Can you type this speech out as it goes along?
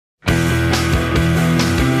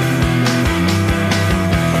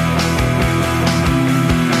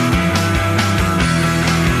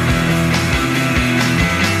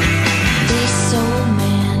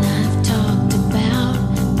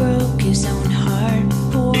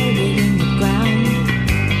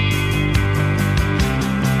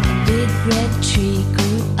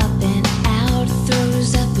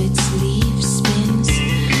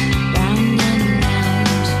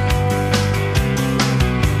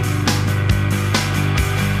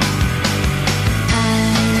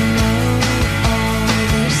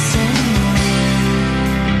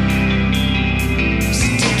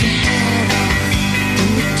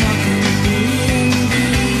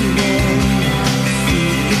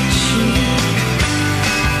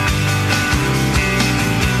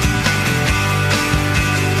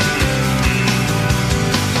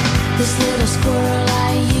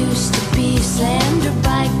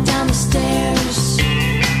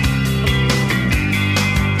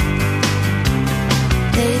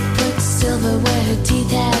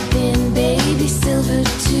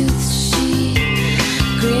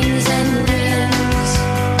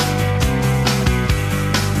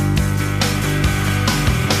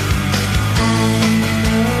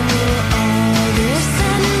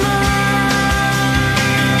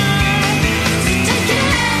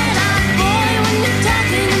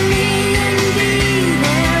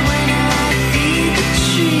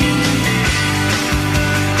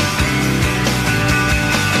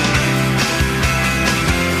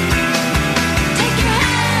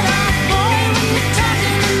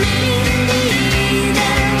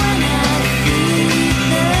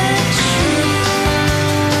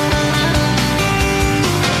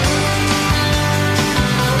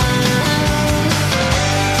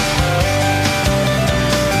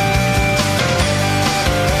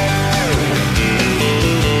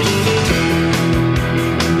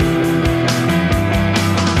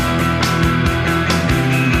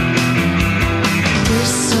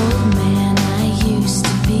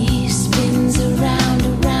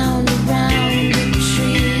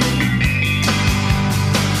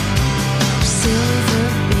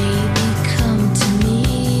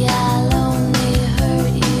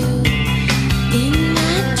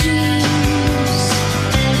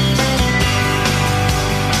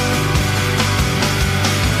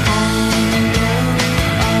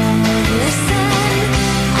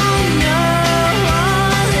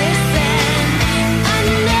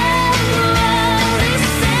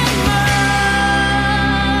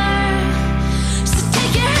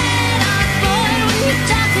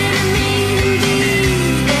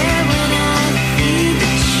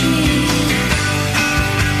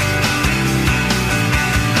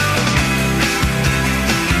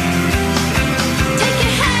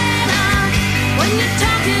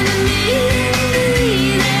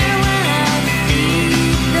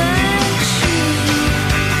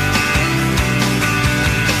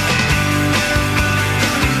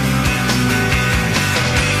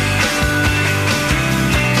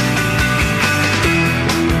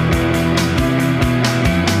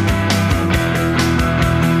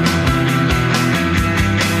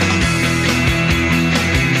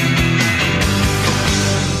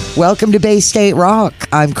Welcome to Bay State Rock.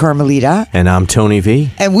 I'm Carmelita. And I'm Tony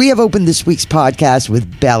V. And we have opened this week's podcast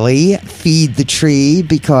with Belly, Feed the Tree,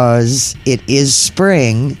 because it is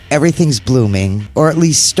spring. Everything's blooming, or at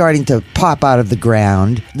least starting to pop out of the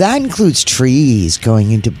ground. That includes trees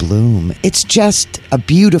going into bloom. It's just a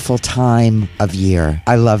beautiful time of year.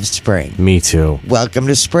 I love spring. Me too. Welcome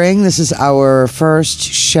to spring. This is our first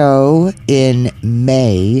show in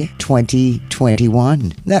May 2021.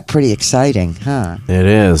 Isn't that pretty exciting, huh? It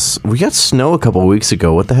is. We got snow a couple weeks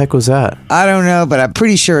ago. What the heck was that? I don't know, but I'm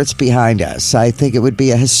pretty sure it's behind us. I think it would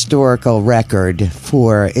be a historical record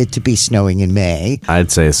for it to be snowing in May.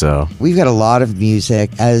 I'd say so. We've got a lot of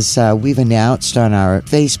music. As we've announced on our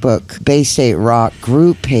Facebook Bay State Rock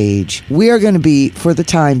group page, we are going to be, for the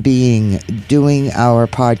time being, doing our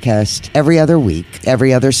podcast every other week,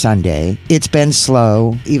 every other Sunday. It's been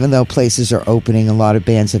slow. Even though places are opening, a lot of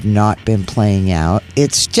bands have not been playing out.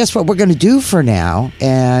 It's just what we're going to do for now.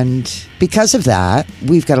 And because of that,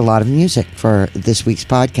 we've got a lot of music for this week's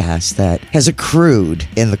podcast that has accrued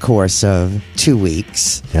in the course of 2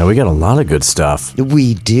 weeks. Yeah, we got a lot of good stuff.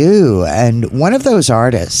 We do. And one of those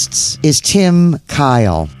artists is Tim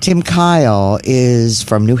Kyle. Tim Kyle is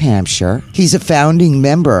from New Hampshire. He's a founding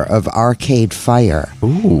member of Arcade Fire.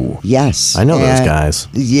 Ooh. Yes. I know those guys.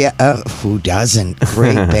 Yeah, who doesn't?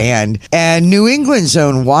 Great band. And New England's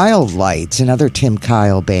own Wild Lights, another Tim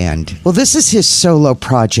Kyle band. Well, this is his solo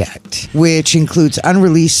project, which includes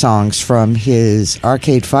unreleased songs from his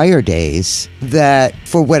Arcade Fire days that,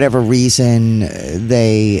 for whatever reason,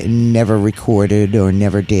 they never recorded or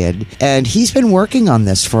never did. And he's been working on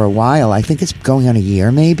this for a while. I think it's going on a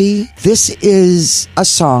year, maybe. This is a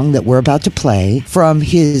song that we're about to play from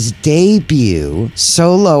his debut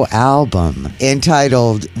solo album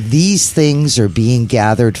entitled These Things Are Being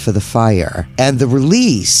Gathered for the Fire. And the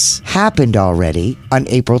release happened already on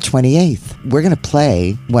April 28th. We're going to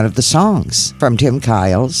play one of the songs from Tim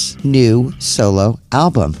Kyle's new solo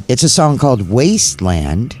album. It's a song called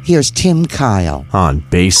Wasteland. Here's Tim Kyle on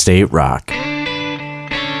Bay State Rock.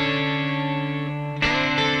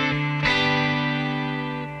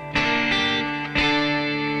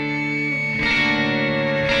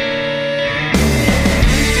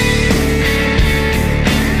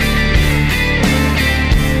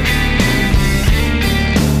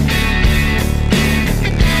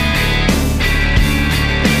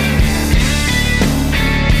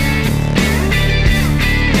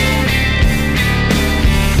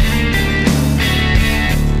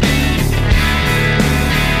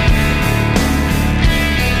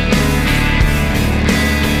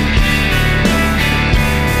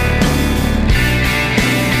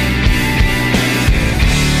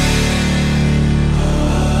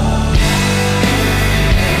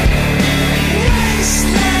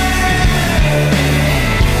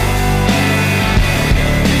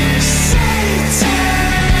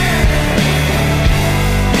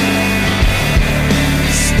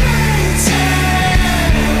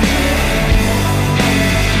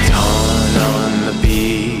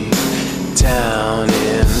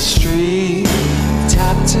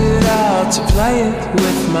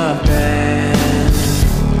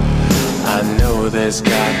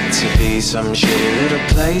 Some shitty little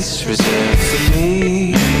place reserved for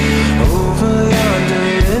me over yonder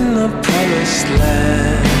in the promised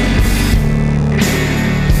land.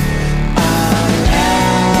 I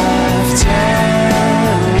laughed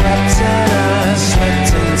and wept and I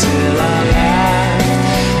slept until I laughed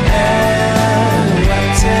and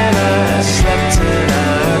wept and I slept and I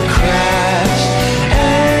crashed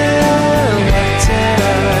and wept and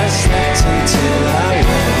I slept until I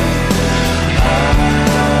woke.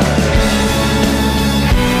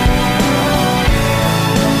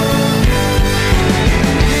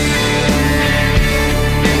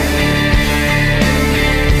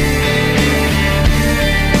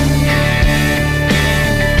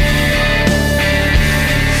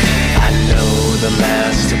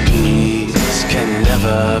 Masterpiece can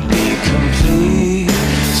never be complete,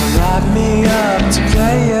 so lock me up to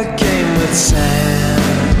play a game with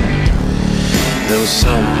sand. Though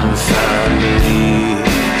some find relief,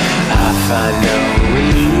 I find no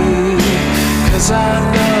relief, 'cause I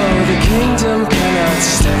know the kingdom cannot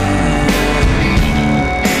stand.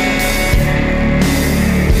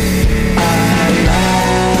 I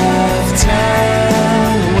laughed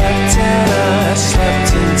and wept and I slept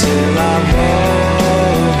until I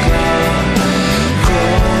woke up,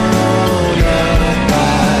 grown up.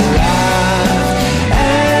 I laughed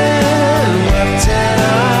and wept and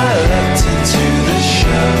I leapt into the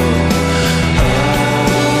show.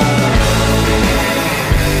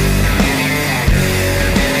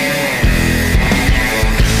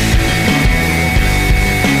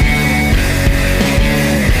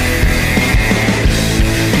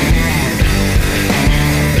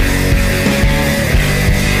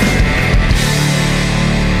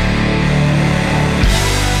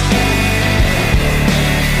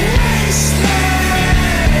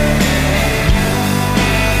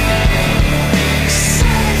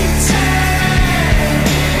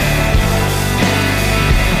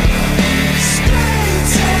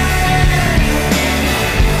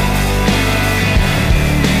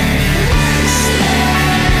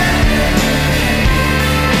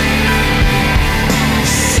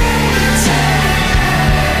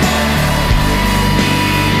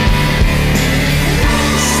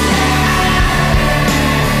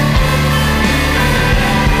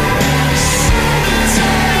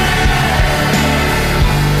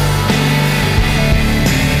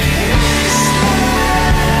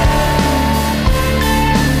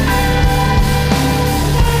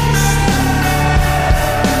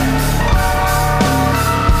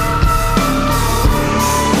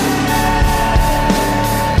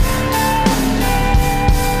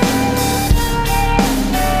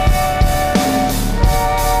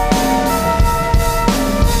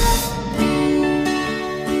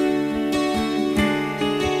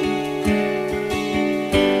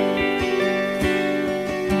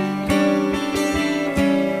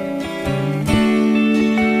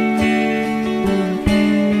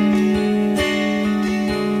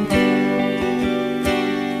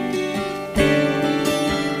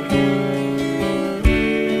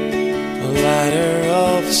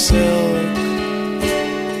 silk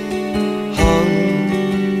hung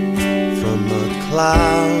from a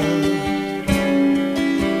cloud.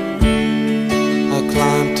 I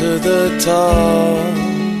climbed to the top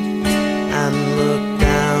and looked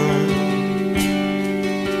down.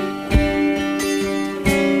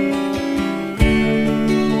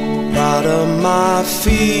 Proud of my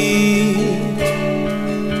feet,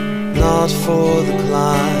 not for the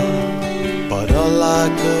climb, but all I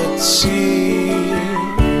could see,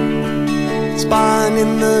 spine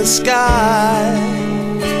in the sky.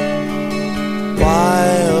 Why,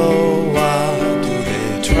 oh, why do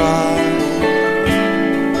they try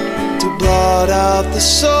to blot out the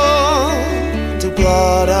song, to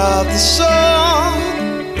blot out the song?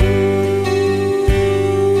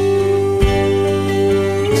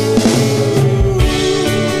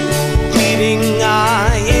 Bleeding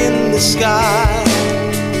eye in the sky,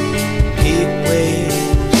 heat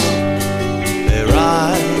waves, they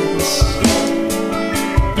rise,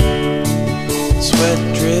 sweat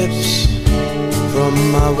drips from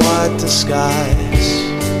my white disguise.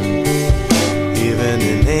 Even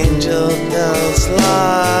an angel tells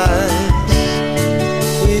lies.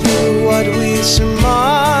 We do what we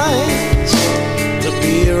surmise to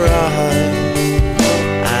be right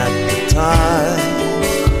at the time.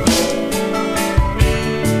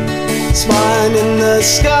 Spine in the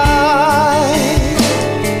sky.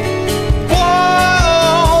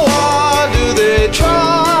 Whoa, why do they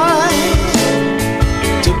try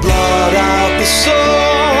to blot out the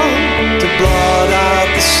song, to blot out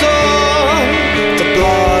the song, to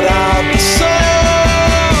blot out the song?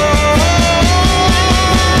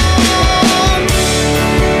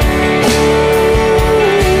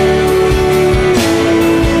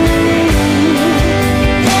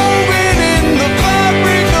 Woven in the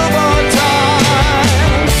fabric of our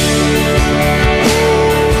time.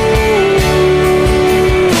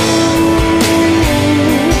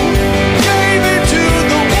 Gave it to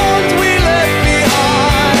the ones we left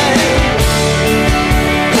behind.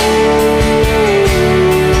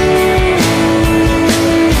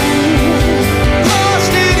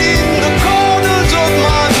 Lost it in the corners of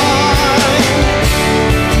my mind.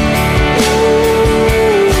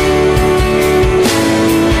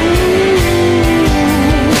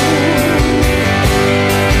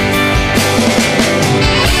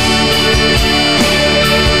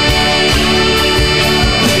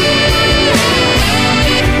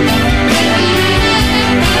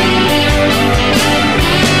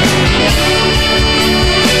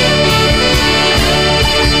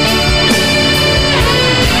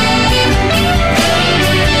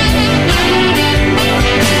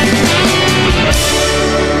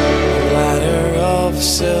 Ladder of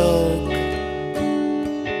silk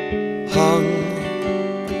hung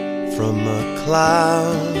from a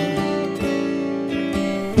cloud.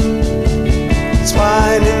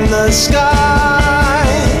 Spine in the sky.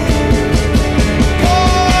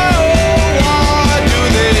 Whoa, why do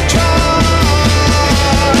they try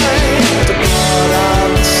to blot out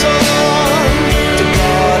the sun, to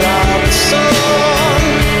blot out the sun,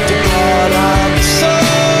 to blot out the sun?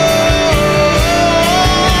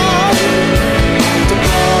 To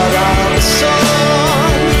blot out the sun,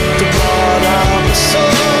 to blot out the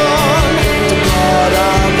sun, to blot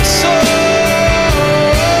out the sun.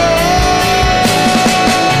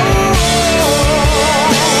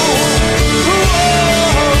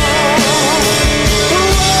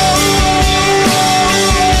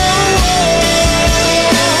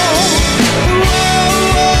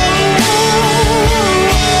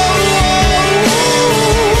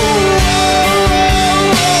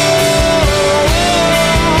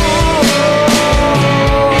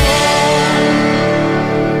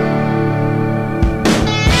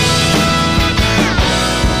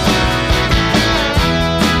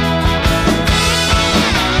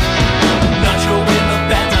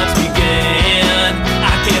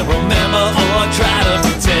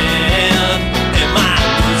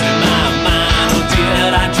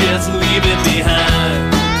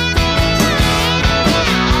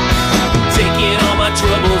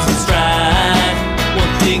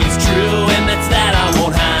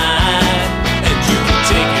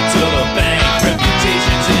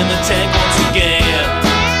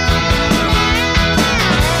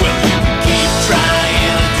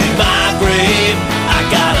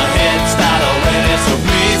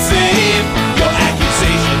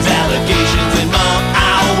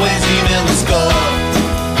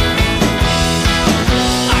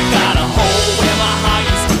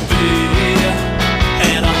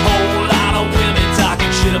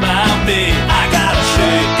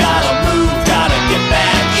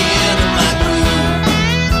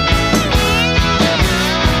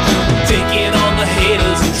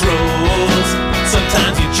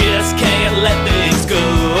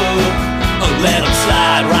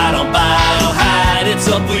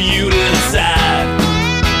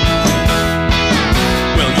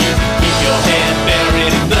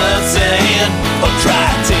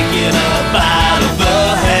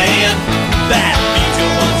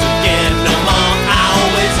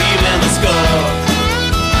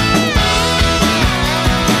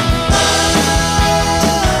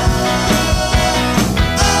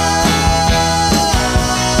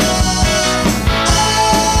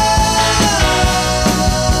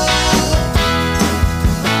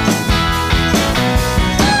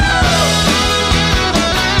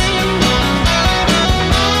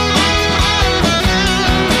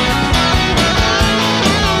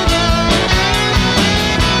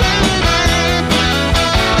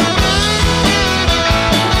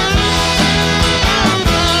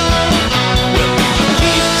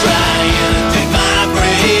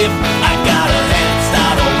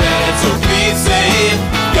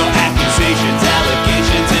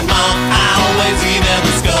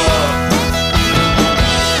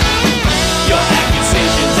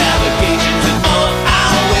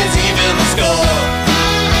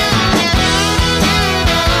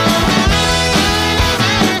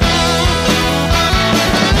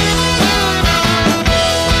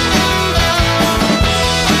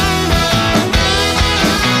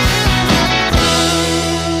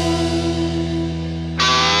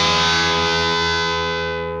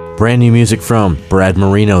 Brand new music from Brad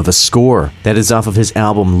Marino, The Score. That is off of his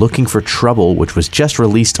album Looking for Trouble, which was just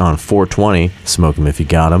released on 420. Smoke him if you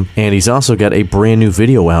got him. And he's also got a brand new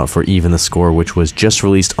video out for Even the Score, which was just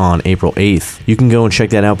released on April 8th. You can go and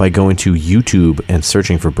check that out by going to YouTube and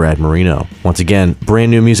searching for Brad Marino. Once again,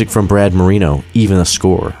 brand new music from Brad Marino, Even the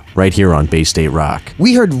Score, right here on Bay State Rock.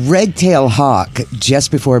 We heard Red Tail Hawk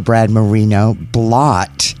just before Brad Marino,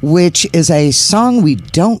 Blot, which is a song we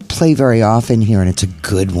don't play very often here, and it's a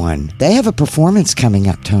good one. They have a performance coming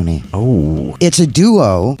up, Tony. Oh. It's a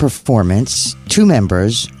duo performance, 2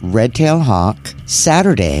 members, Red Tail Hawk,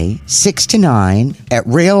 Saturday, 6 to 9 at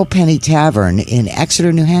Rail Penny Tavern in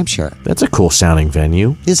Exeter, New Hampshire. That's a cool sounding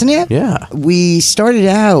venue. Isn't it? Yeah. We started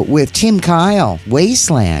out with Tim Kyle,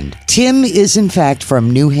 Wasteland. Tim is, in fact,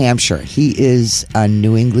 from New Hampshire. He is a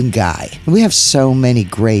New England guy. We have so many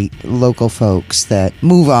great local folks that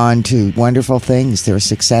move on to wonderful things. They're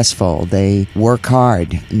successful. They work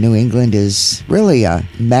hard. New England is really a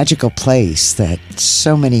magical place that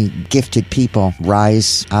so many gifted people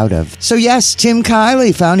rise out of. So yes, Tim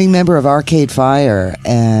Kiley, founding member of Arcade Fire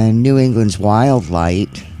and New England's Wild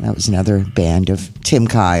Light. That was another band of Tim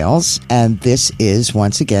Kyle's. And this is,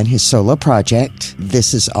 once again, his solo project.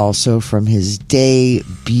 This is also from his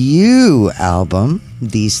debut album,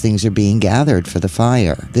 These Things Are Being Gathered for the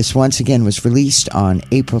Fire. This, once again, was released on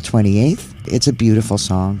April 28th. It's a beautiful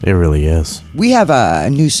song. It really is. We have a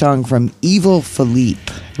new song from Evil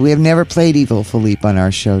Philippe. We have never played Evil Philippe on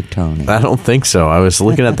our show, Tony. I don't think so. I was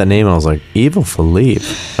looking at the name and I was like, Evil Philippe.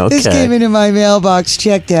 Okay. This came into my mailbox,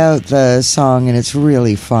 checked out the song, and it's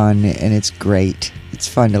really fun, and it's great. It's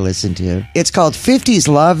fun to listen to. It's called 50s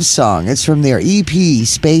Love Song. It's from their EP,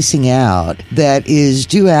 Spacing Out, that is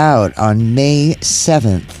due out on May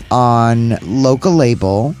 7th on local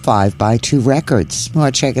label 5x2 Records.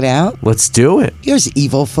 Want to check it out? Let's do it. Here's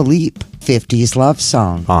Evil Philippe, 50s Love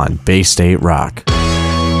Song. On Bay State Rock. Turn around.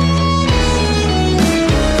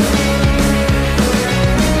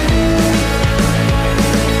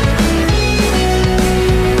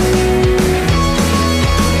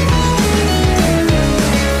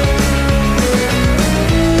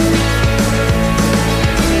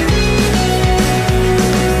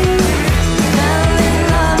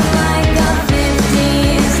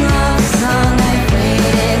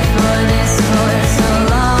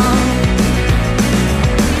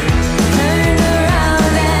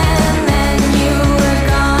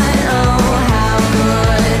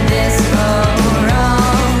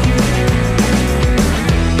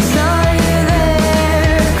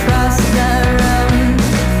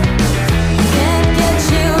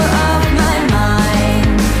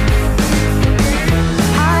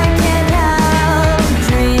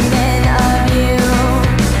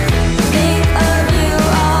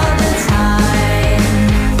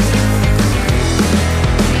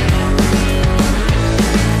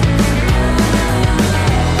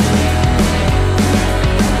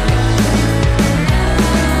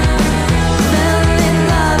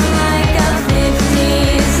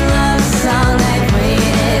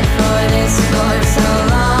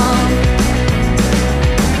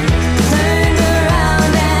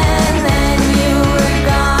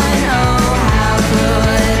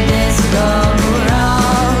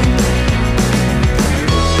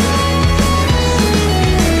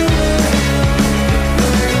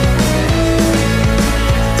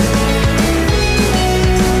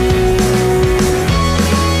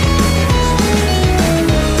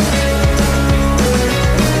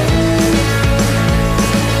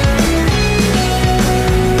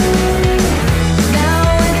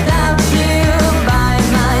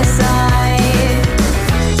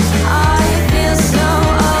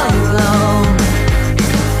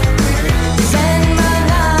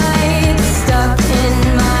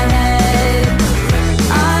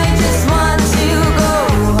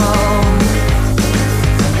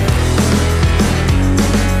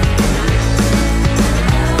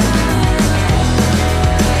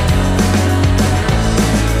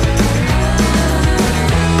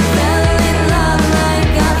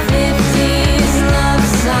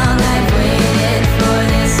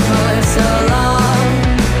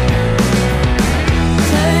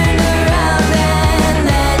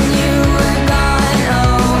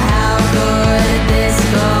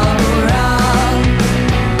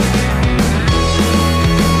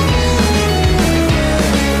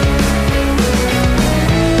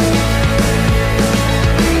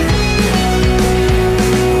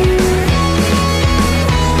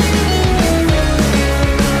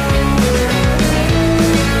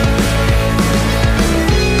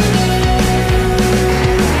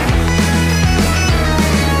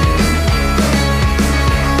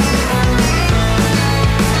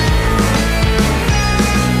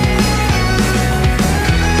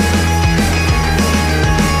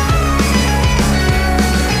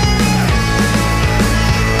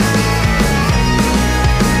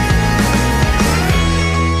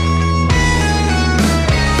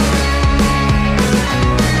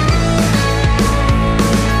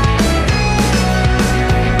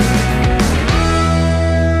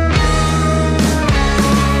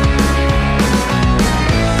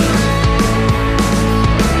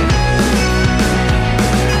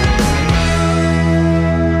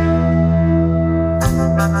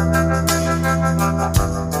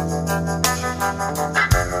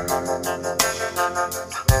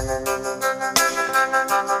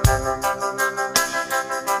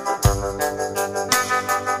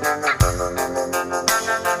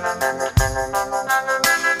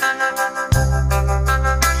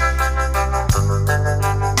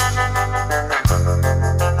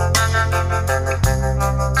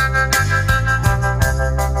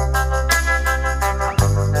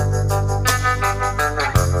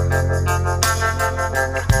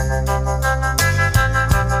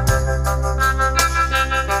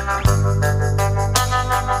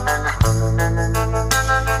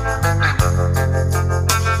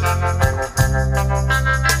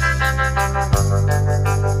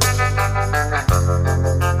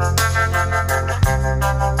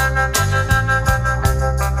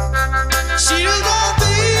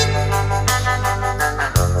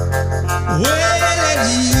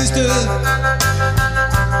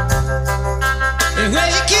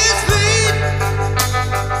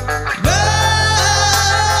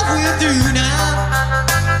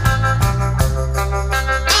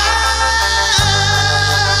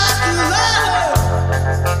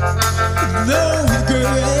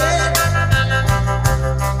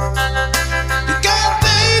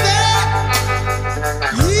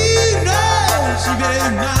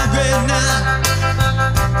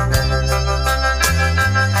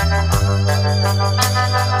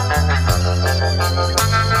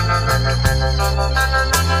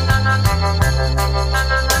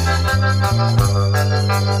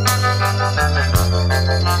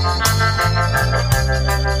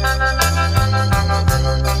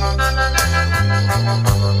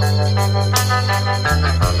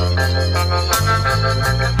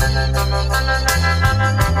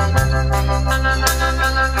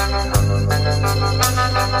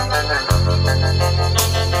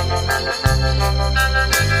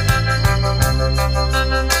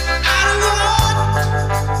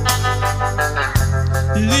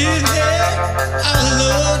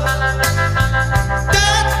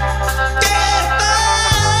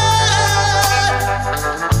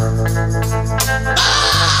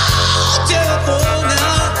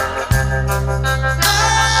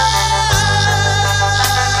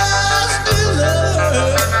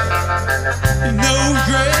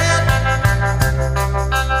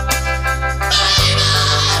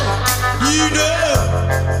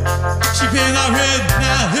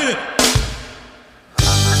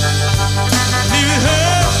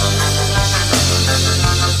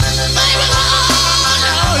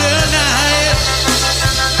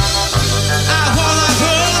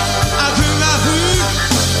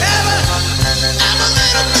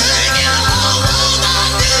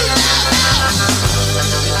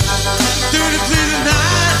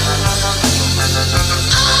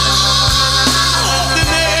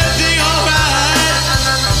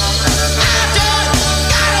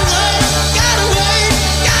 Gotta work.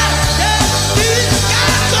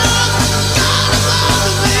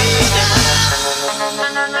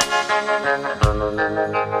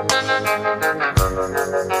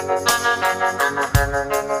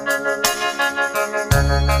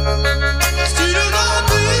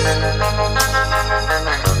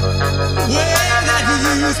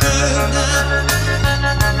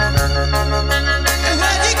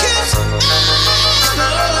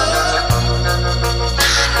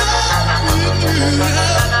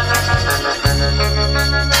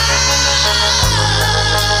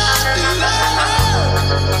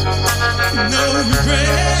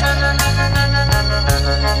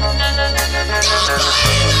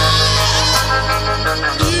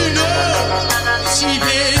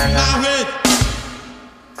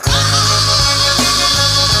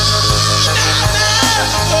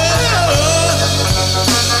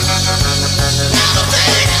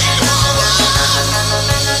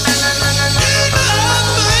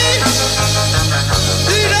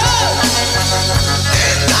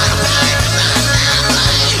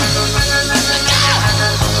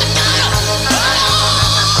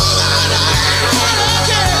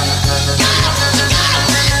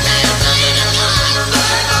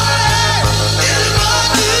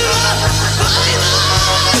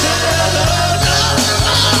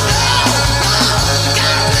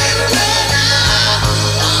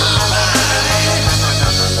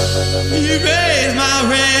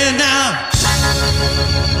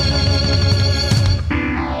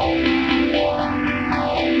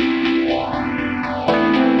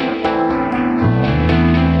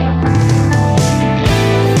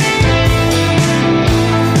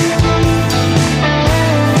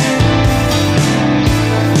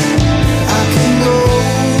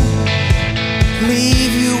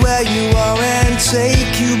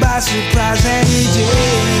 surprise any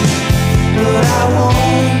day. But I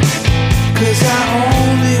won't, 'cause I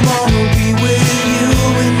only wanna be with you,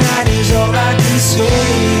 and that is all I can say.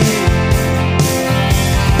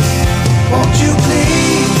 Won't you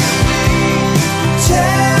please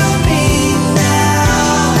tell me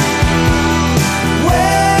now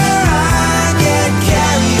where I get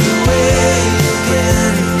carried away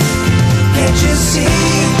again? Can't you see?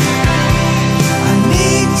 I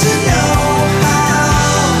need to know how.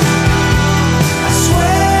 I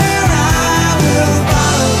swear I will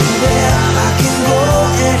follow you there. I can go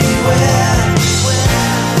anywhere.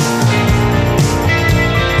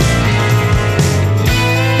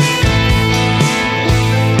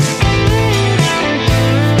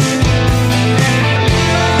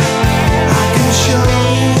 I can show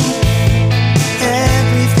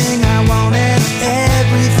everything I wanted,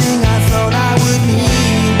 everything I thought I would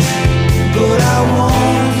need, but I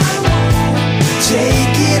won't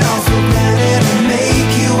take it all for granted and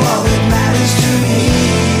make you all that matters to me.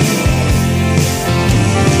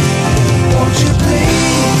 Won't you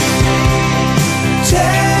please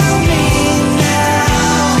tell me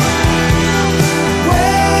now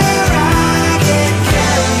where I get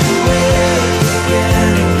carried away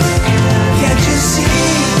again? Can't you see?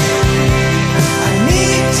 I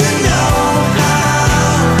need to know how.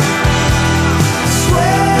 I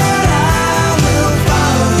swear I will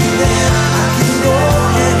follow you there. I can go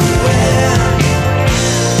anywhere.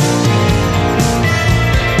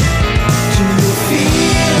 Do you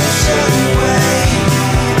feel a certain way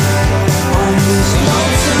on this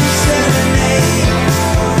lonesome serenade?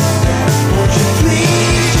 Won't you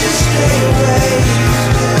please just stay away?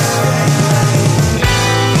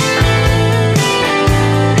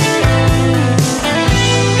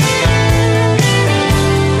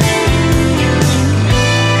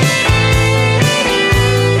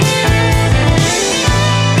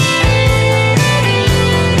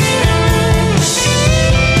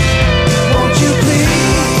 Won't you please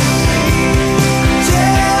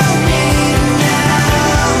tell me now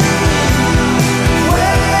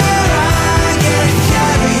where I get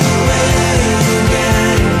carried away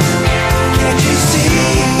again? Can't you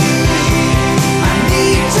see? I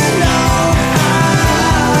need to know how.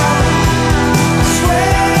 I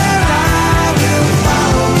swear I will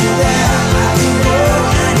follow you there. I can go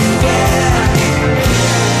anywhere.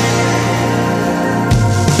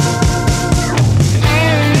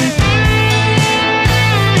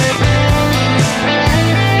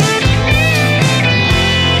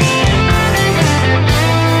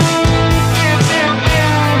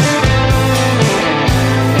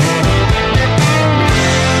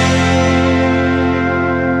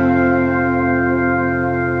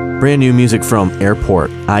 Brand new music from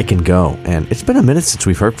Airport, I Can Go. And it's been a minute since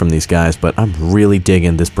we've heard from these guys, but I'm really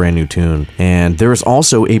digging this brand new tune. And there is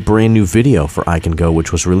also a brand new video for I Can Go,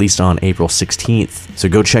 which was released on April 16th. So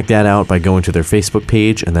go check that out by going to their Facebook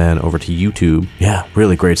page and then over to YouTube. Yeah,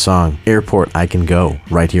 really great song. Airport, I Can Go,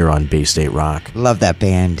 right here on Bay State Rock. Love that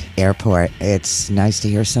band, Airport. It's nice to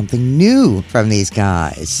hear something new from these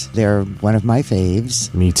guys. They're one of my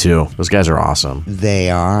faves. Me too. Those guys are awesome.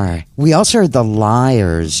 They are. We also heard The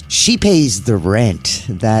Liars. She Pays the Rent.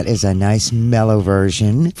 That is a nice mellow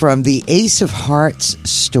version from the Ace of Hearts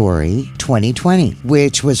story 2020,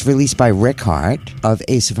 which was released by Rick Hart of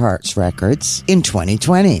Ace of Hearts Records in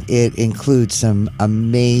 2020. It includes some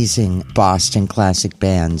amazing Boston classic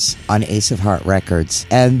bands on Ace of Heart Records,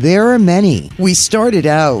 and there are many. We started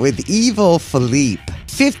out with Evil Philippe.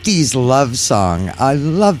 50s love song. I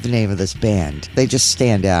love the name of this band. They just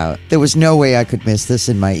stand out. There was no way I could miss this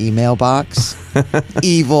in my email box.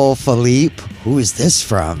 Evil Philippe. Who is this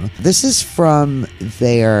from? This is from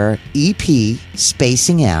their EP,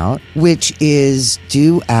 Spacing Out, which is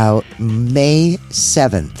due out May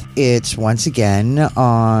 7th. It's once again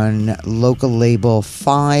on local label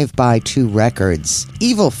 5x2 Records.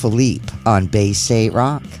 Evil Philippe on Bay State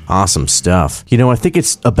Rock. Awesome stuff. You know, I think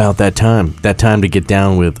it's about that time to get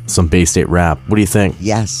down with some Bay State rap. What do you think?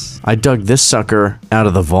 Yes. I dug this sucker out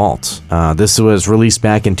of the vault. This was released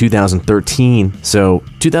back in 2013. So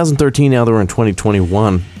 2013, now that we're in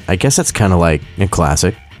 2021, I guess that's kind of like a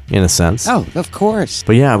classic in a sense. Oh, of course.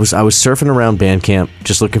 But yeah, I was surfing around Bandcamp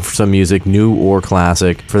just looking for some music, new or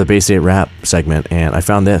classic, for the Bay State Rap segment, and I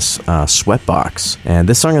found this, Sweatbox. And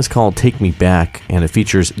this song is called Take Me Back, and it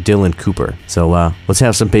features Dylan Cooper. So let's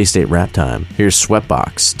have some Bay State Rap time. Here's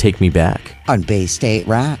Sweatbox, Take Me Back. On Bay State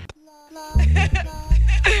Rap.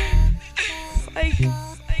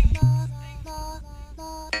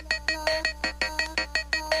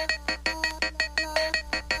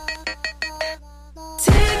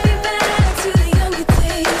 Take me back to the younger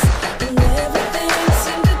days when everything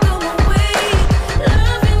seemed to go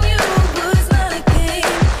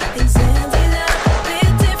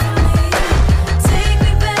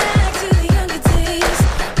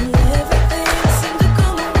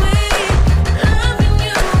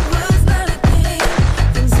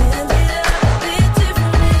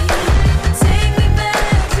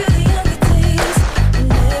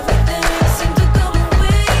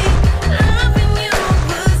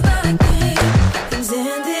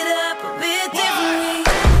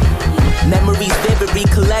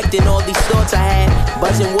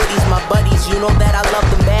Cousin Woody's my buddies, you know that I love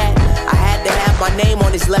them bad. I had to have my name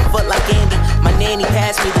on his left foot like Andy. My nanny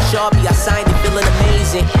passed me the Sharpie, I signed it, feeling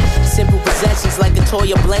amazing. Simple possessions like a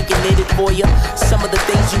Toya blanket knitted for you. Some of the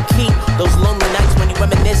things you keep, those lonely nights when you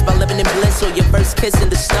reminisce by living in bliss, or your first kiss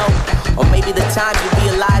in the snow. Or maybe the time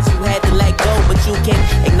you realize you had to let go, but you can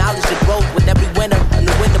acknowledge your growth with every winter. And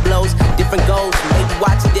the wind blows, different goals. Maybe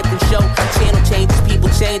watch a different show. Channel changes,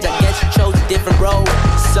 people change. I guess you chose a different road.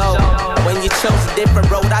 So when you chose a different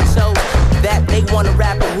road, I chose that. They want a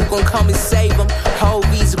rapper who gon' come and save them.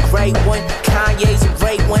 Hovey's a great one, Kanye's a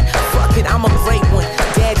great one. Fuck it, I'm a great one.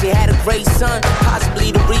 Dad, you had a great son,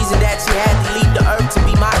 possibly the reason that you had to leave the earth to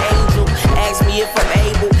be my angel. Ask me if I'm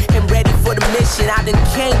able and ready for the mission. I done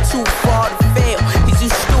came too far to fail. Is you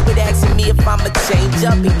stupid asking me if I'ma change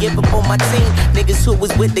up and give up on my team? Niggas who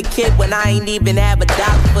was with the kid when I ain't even have a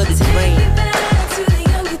dollar for the dream.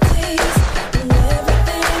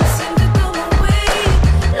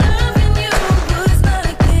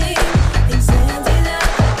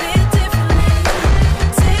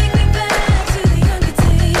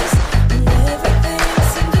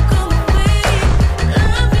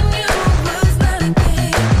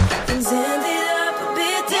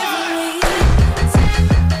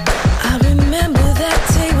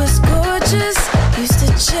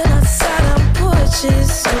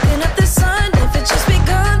 Soaking up the sun, if it just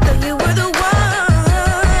begun, though you were the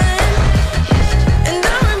one. And I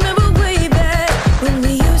remember way back when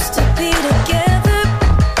we used to be together.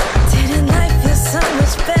 Didn't life feel so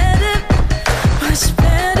much better, much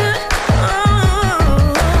better?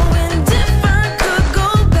 Oh, and if I could go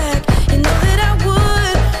back, you know that I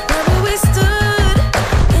would. Right where we stood,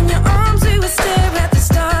 in your arms we would stare at the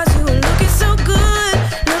stars. You were looking so good,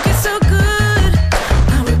 looking so good.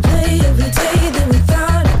 I would play every day that we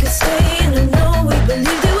thought it could stay, and I know we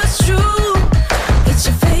believed it was true. It's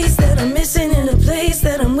your face that I'm missing in a place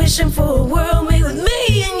that I'm wishing for a world made with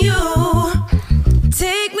me and you.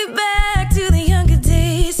 Take me back to the younger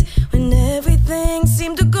days when everything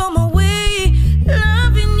seemed to go my way.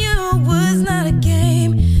 Loving you was not a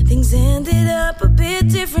game. Things ended up a bit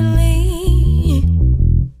differently.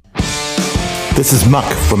 This is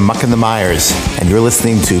Muck from Muck and the Myers, and you're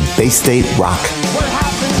listening to Bay State Rock. What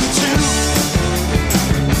happened to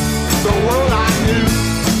the world I knew?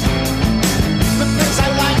 The things I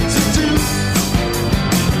like to do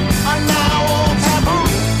are now all taboo.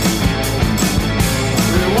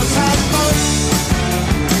 We once had fun,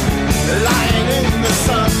 lying in the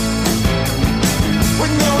sun,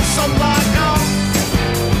 with no sunlight on,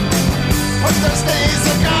 but those days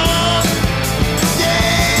are gone. Yeah,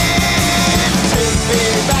 take me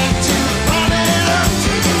back to planet Earth.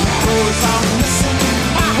 'Cause I'm missing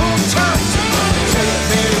my home turf. Take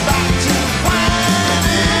me back to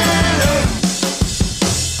planet Earth.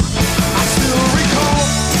 I still recall,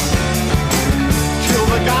 kill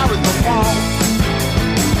the guy with the ball,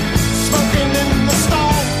 smoking in the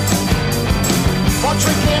stall, while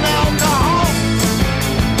drinking alcohol.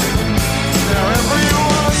 Now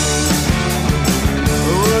everyone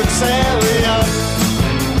looks alien,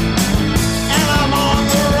 and I'm on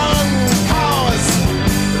the run, 'cause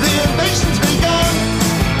the invasion's begun.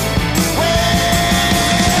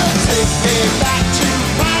 Well, take me back to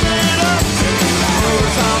planet Earth,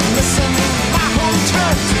 'cause I'm missing my home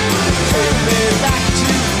turf. Take me back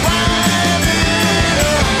to planet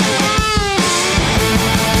Earth.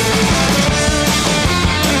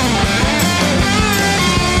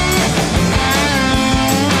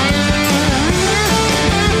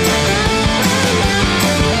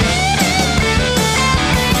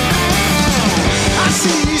 I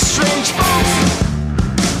see strange folks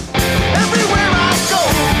everywhere I go,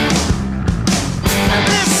 and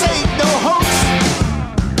this ain't no hoax.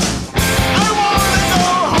 I wanna go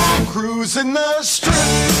home, cruising the strip.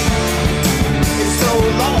 It's no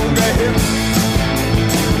longer hip.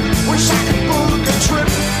 Wish I could book a trip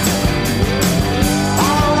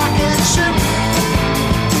on a rocket ship.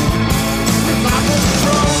 If I was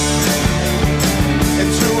thrown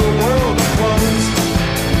into a world of clones,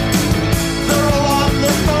 they're all on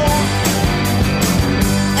their phone,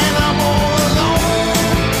 and I'm all alone.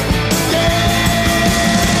 Yeah,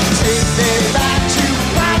 take me back to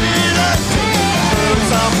planet Earth,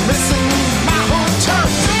 'cause I'm missing my home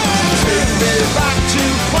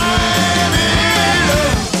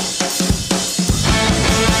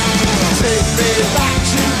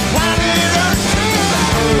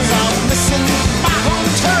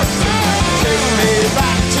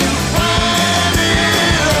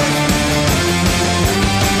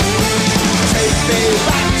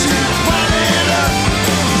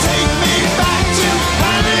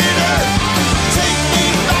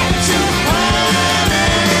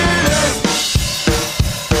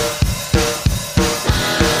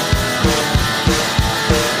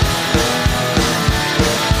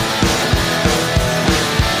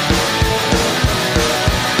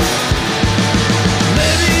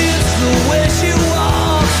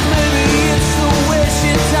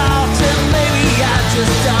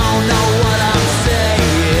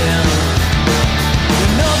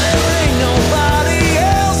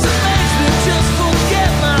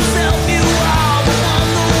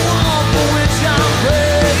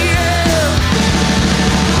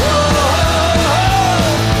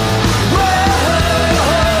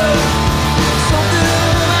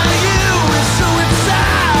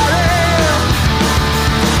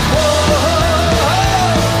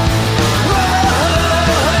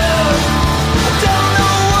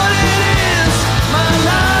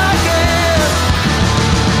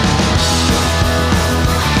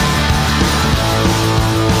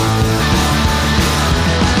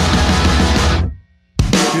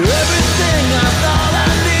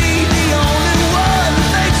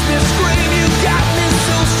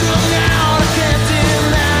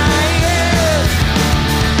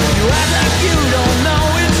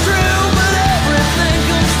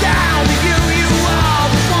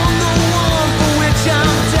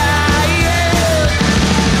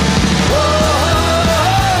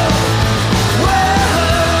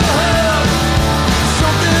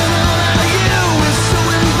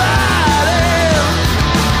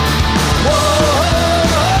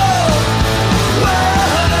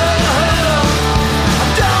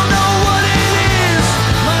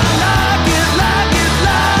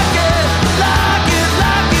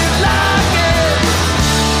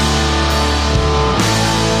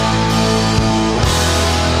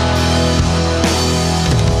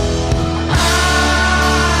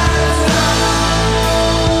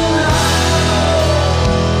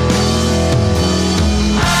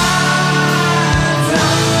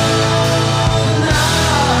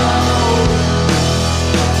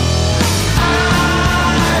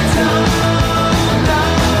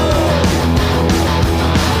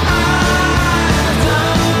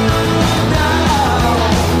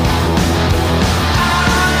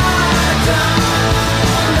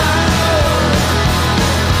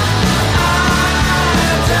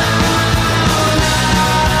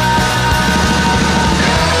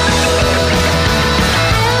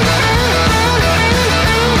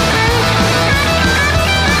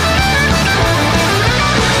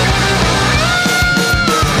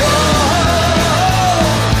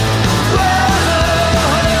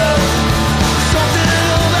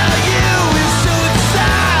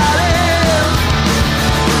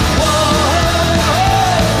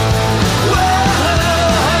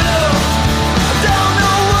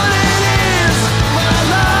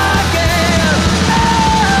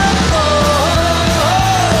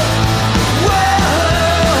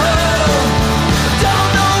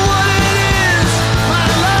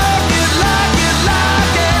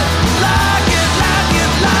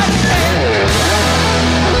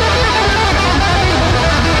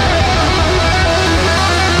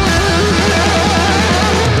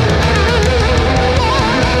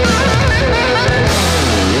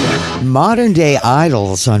Modern Day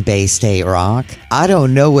Idols on Bay State Rock. I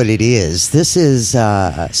don't know what it is. This is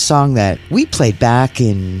a song that we played back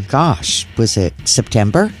in, gosh, was it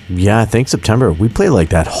September? Yeah, I think September. We played like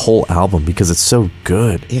that whole album because it's so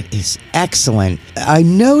good. It is excellent. I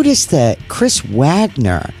noticed that Chris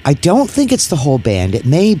Wagner, I don't think it's the whole band, it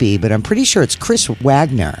may be, but I'm pretty sure it's Chris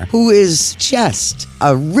Wagner, who is just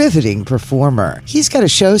a riveting performer. He's got a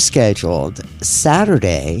show scheduled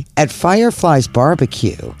Saturday at Fireflies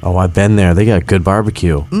Barbecue. Oh, I've been there. They got good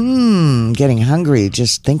barbecue. Getting hungry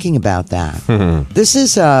just thinking about that. This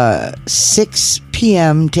is a 6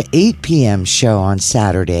 p.m. to 8 p.m. show on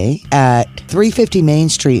Saturday at 350 Main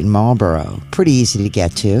Street in Marlboro. Pretty easy to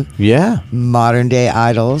get to. Yeah. Modern Day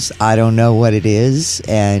Idols, I don't know what it is.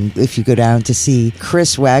 And if you go down to see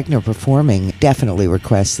Chris Wagner performing, definitely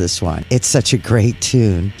request this one. It's such a great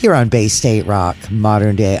tune. Here on Bay State Rock,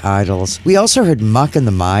 Modern Day Idols. We also heard Muck and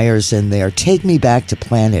the Myers in there, Take Me Back to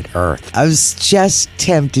Planet Earth. I was just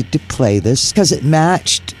tempted to play this because it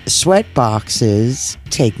matched Sweatbox's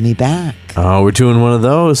Take Me Back. Oh, we're doing one of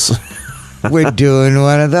those. We're doing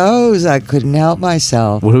one of those. I couldn't help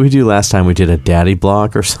myself. What did we do last time? We did a daddy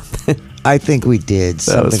block or something? I think we did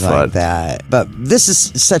That was something fun. like that. But this is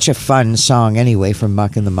such a fun song anyway from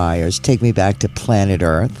Muck and the Myers. Take Me Back to Planet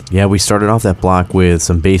Earth. Yeah, we started off that block with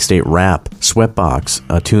some Bay State rap, Sweatbox,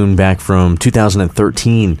 a tune back from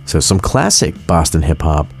 2013. So some classic Boston hip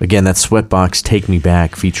hop. Again, that's Sweatbox Take Me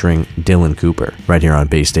Back featuring Dylan Cooper right here on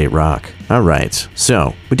Bay State Rock. All right,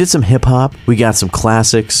 so we did some hip hop, we got some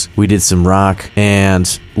classics, we did some rock,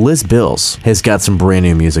 and Liz Bills has got some brand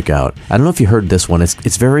new music out. I don't know if you heard this one.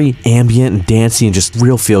 It's very ambient and dancey and just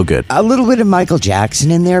real feel good. A little bit of Michael Jackson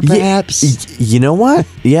in there, perhaps? You know what?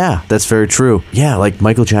 Yeah, that's very true. Yeah, like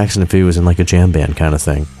Michael Jackson if he was in like a jam band kind of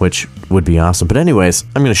thing, which would be awesome. But anyways,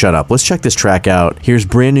 I'm going to shut up. Let's check this track out. Here's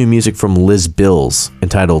brand new music from Liz Bills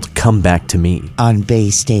entitled Come Back to Me. On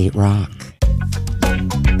Bay State Rock.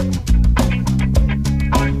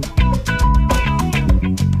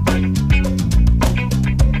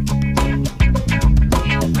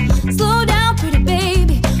 Slow down, pretty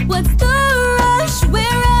baby. What's the rush? Where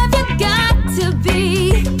have you got to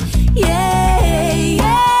be? Yeah,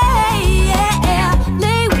 yeah, yeah.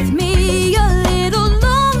 Lay with me a little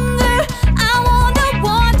longer. I wanna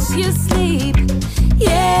watch you sleep.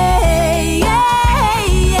 Yeah, yeah,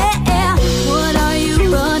 yeah. What are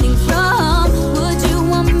you running from?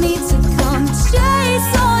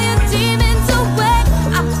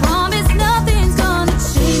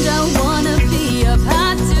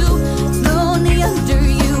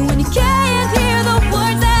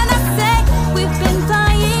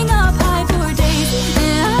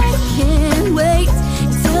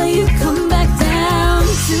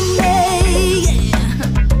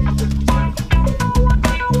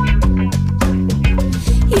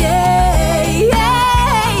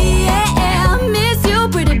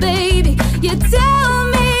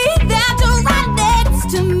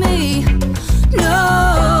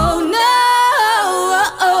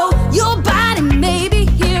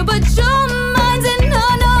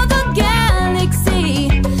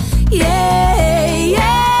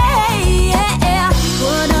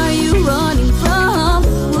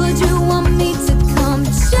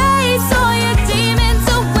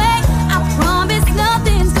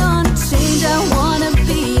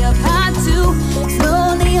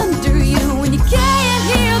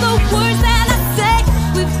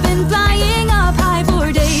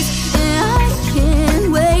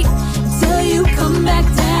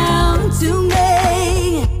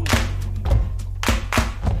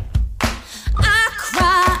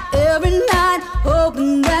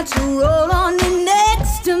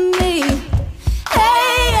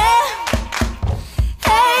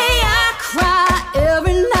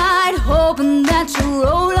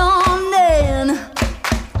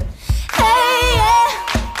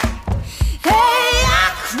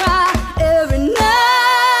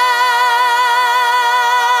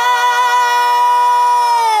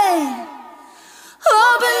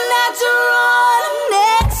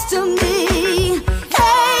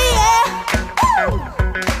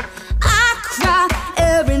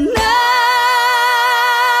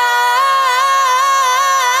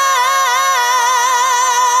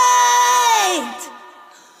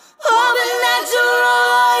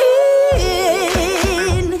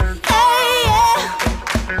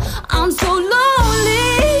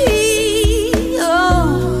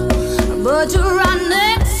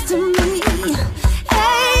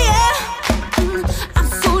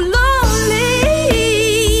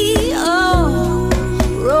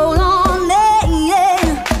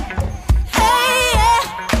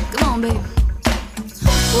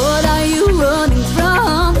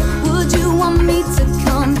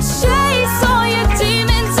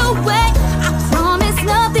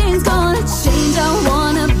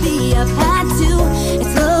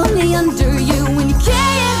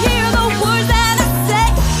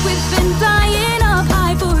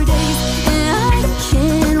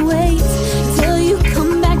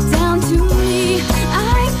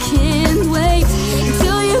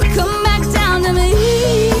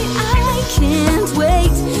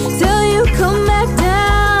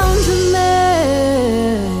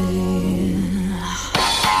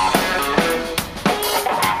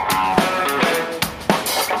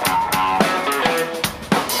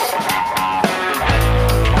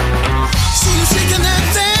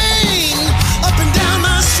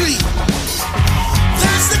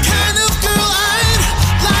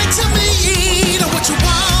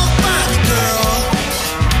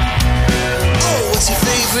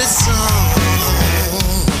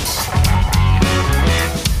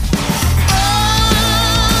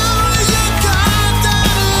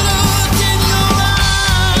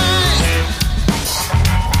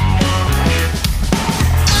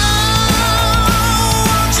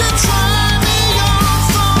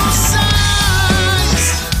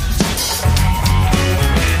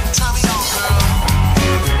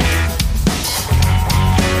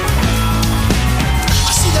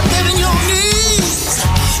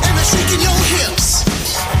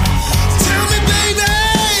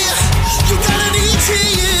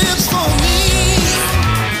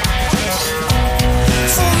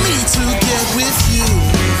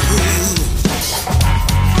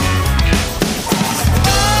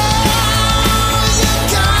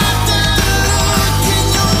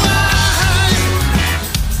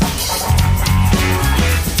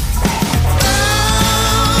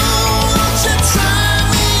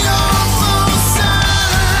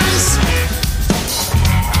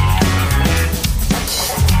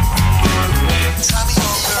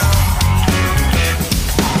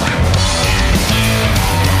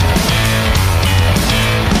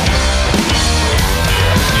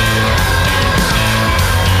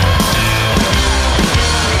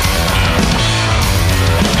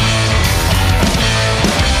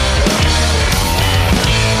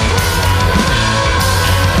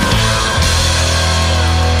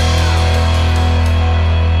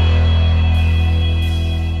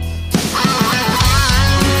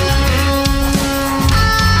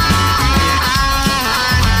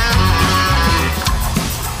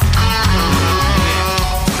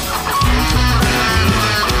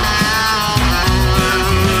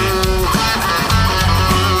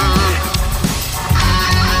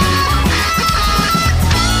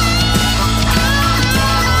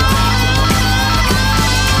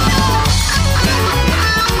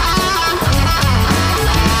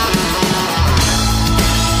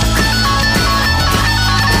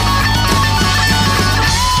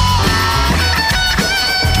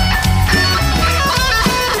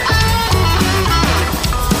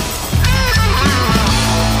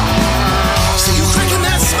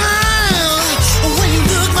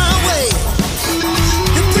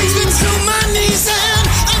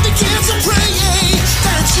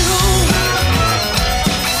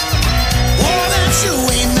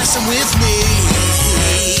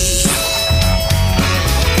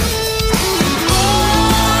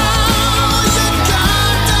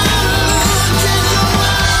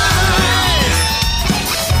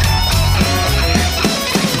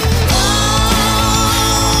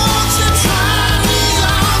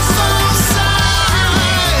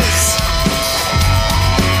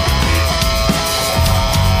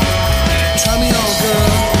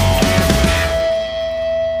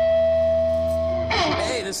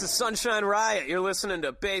 Sunshine Riot. You're listening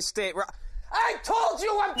to Bay State Rock. I told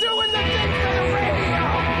you I'm doing the thing for the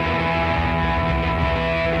radio!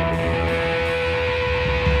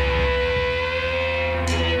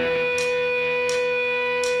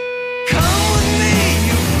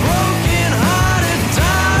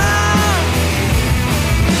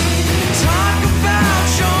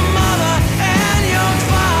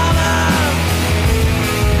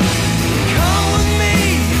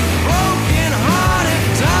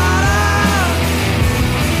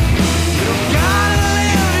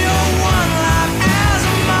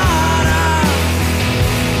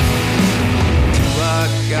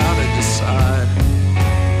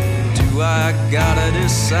 I gotta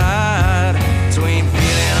decide between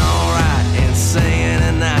feeling alright and singing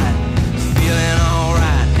at night, feeling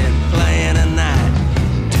alright and playing at night.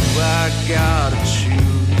 Do I gotta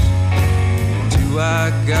choose? Do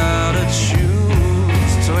I gotta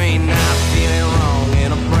choose between not feeling wrong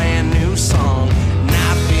and a brand new song,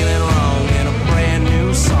 not feeling wrong and a brand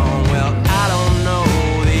new song? Well, I don't know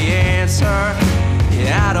the answer.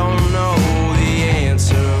 Yeah, I don't know the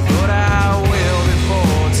answer, but I will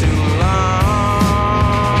before too long.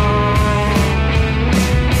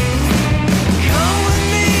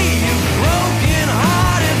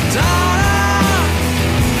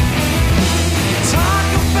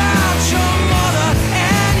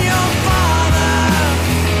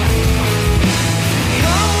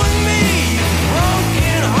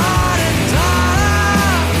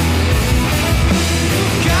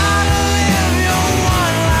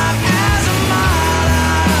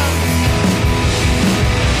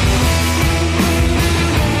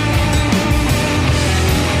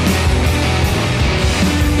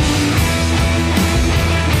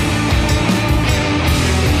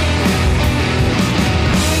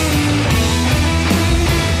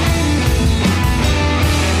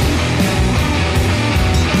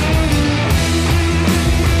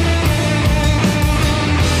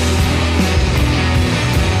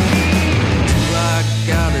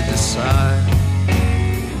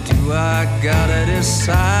 Gotta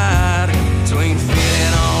decide between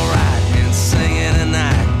feeling alright and singing at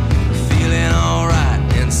night, feeling alright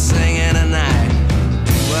and singing at night.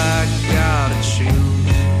 Do I gotta choose?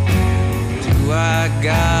 Do I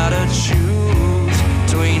gotta choose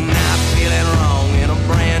between not feeling wrong and a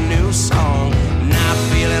brand new song, not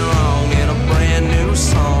feeling wrong and a brand new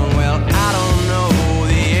song? Well, I don't know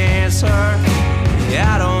the answer.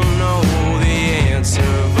 Yeah, I don't know the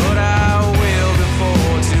answer, but I will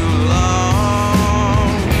before too long.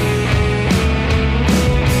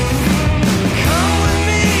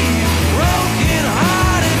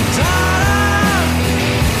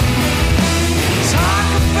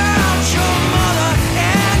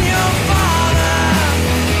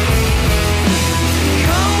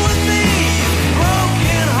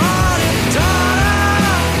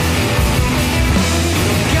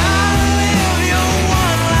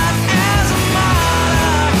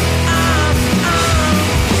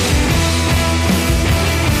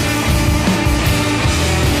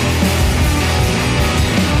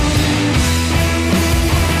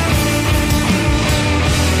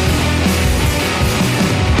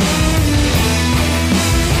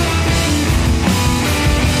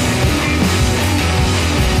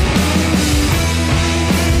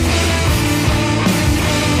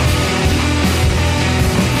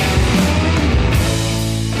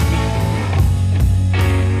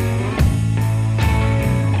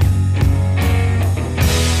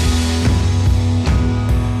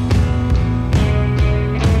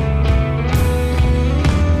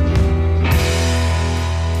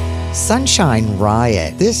 Sunshine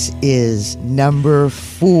Riot. This is number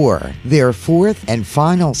 4, their fourth and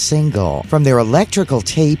final single from their Electrical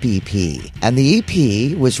Tape EP. And the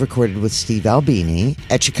EP was recorded with Steve Albini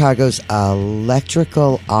at Chicago's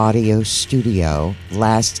Electrical Audio Studio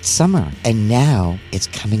last summer. And now it's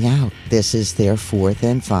coming out. This is their fourth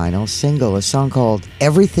and final single, a song called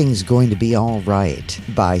Everything's Going to Be All Right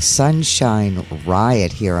by Sunshine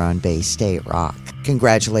Riot here on Bay State Rock.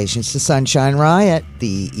 Congratulations to Sunshine Riot.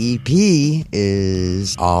 The EP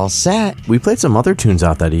is all set. We played some other tunes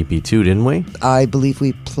off that EP too, didn't we? I believe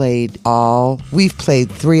we've played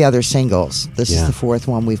 3 other singles. This is the fourth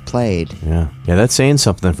one we've played. Yeah, that's saying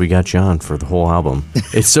something if we got you on for the whole album.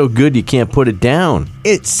 It's so good you can't put it down.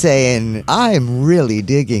 It's saying, I'm really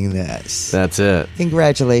digging this. That's it.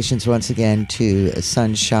 Congratulations once again to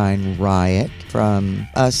Sunshine Riot from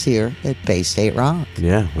us here at Bay State Rock.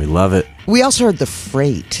 Yeah, we love it. We also heard The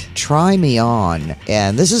Freight, Try Me On,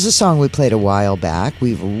 and this is a song we played a while back.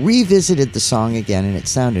 We've revisited the song again, and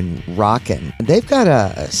it's sounding rockin'. They've got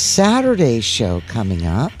a Saturday show coming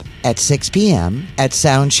up at 6 p.m. at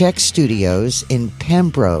Soundcheck Studios in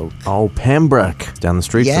Pembroke. Oh, Pembroke. It's down the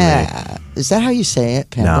street from me. Yeah. Is that how you say it?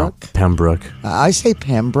 Pembroke? No, Pembroke. I say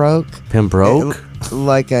Pembroke. Pembroke?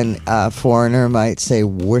 Like a foreigner might say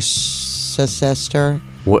Worcester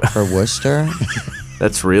What? or Worcester.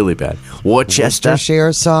 That's really bad. Worcester?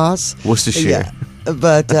 Worcestershire sauce. Worcestershire. Yeah.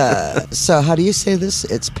 But, so how do you say this?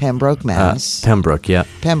 It's Pembroke, Mass. Pembroke, yeah.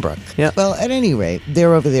 Pembroke. Yeah. Well, at any rate,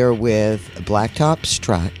 they're over there with Blacktop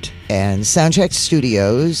Strut. And Soundcheck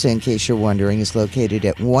Studios, in case you're wondering, is located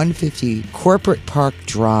at 150 Corporate Park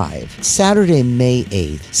Drive. Saturday, May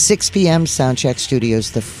 8th, 6 p.m., Soundcheck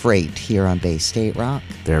Studios, The Freight, here on Bay State Rock.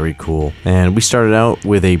 Very cool. And we started out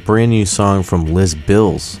with a brand new song from Liz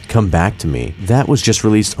Bills, Come Back to Me. That was just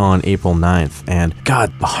released on April 9th. And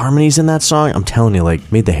God, the harmonies in that song, I'm telling you,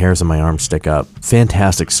 like, made the hairs on my arms stick up.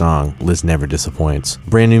 Fantastic song. Liz never disappoints.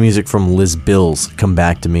 Brand new music from Liz Bills, Come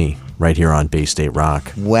Back to Me, right here on Bay State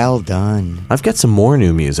Rock. Well done. I've got some more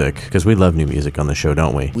new music, because we love new music on the show,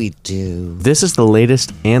 don't we? We do. This is the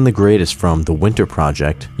latest and the greatest from The Winter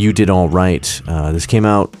Project, You Did All Right. This came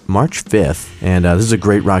out March 5th, and this is a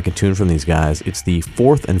great rockin' tune from these guys. It's the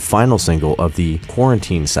fourth and final single of the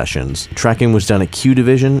Quarantine Sessions. Tracking was done at Q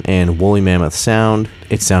Division and Woolly Mammoth Sound.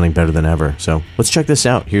 It's sounding better than ever. So let's check this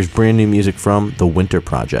out. Here's brand new music from The Winter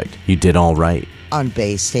Project, You Did All Right. On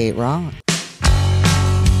Bay State Rock.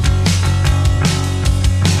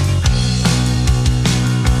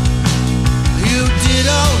 You did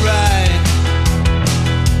alright.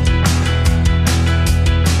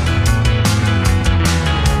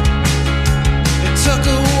 It took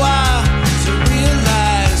a while to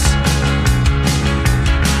realize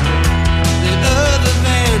that other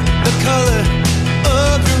than the color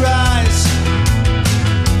of your eyes,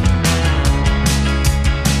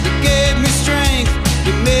 it gave me strength,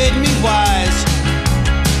 it made me wise.